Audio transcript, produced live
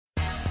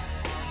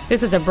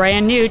This is a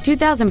brand new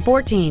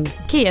 2014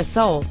 Kia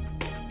Soul.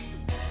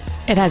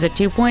 It has a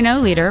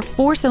 2.0-liter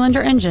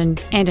four-cylinder engine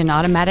and an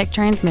automatic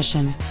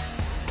transmission.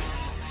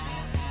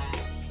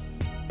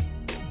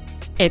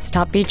 Its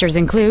top features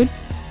include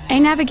a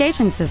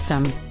navigation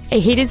system, a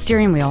heated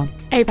steering wheel,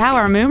 a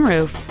power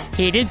moonroof,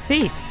 heated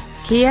seats,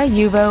 Kia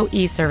Yuvo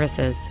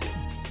e-services,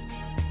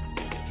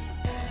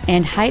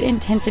 and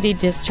high-intensity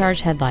discharge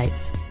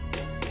headlights.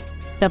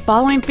 The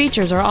following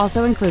features are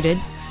also included: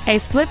 a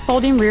split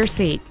folding rear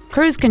seat,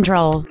 cruise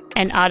control,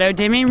 an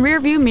auto-dimming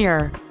rear-view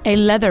mirror, a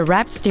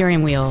leather-wrapped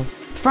steering wheel,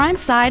 front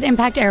side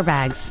impact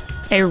airbags,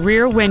 a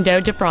rear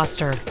window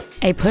defroster,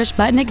 a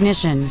push-button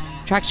ignition,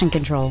 traction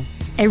control,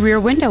 a rear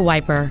window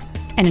wiper,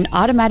 and an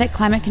automatic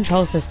climate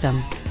control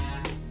system.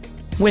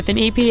 With an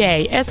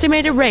EPA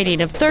estimated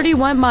rating of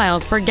 31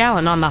 miles per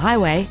gallon on the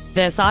highway,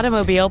 this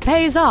automobile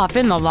pays off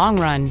in the long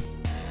run.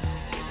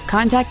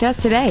 Contact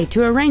us today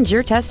to arrange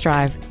your test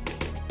drive.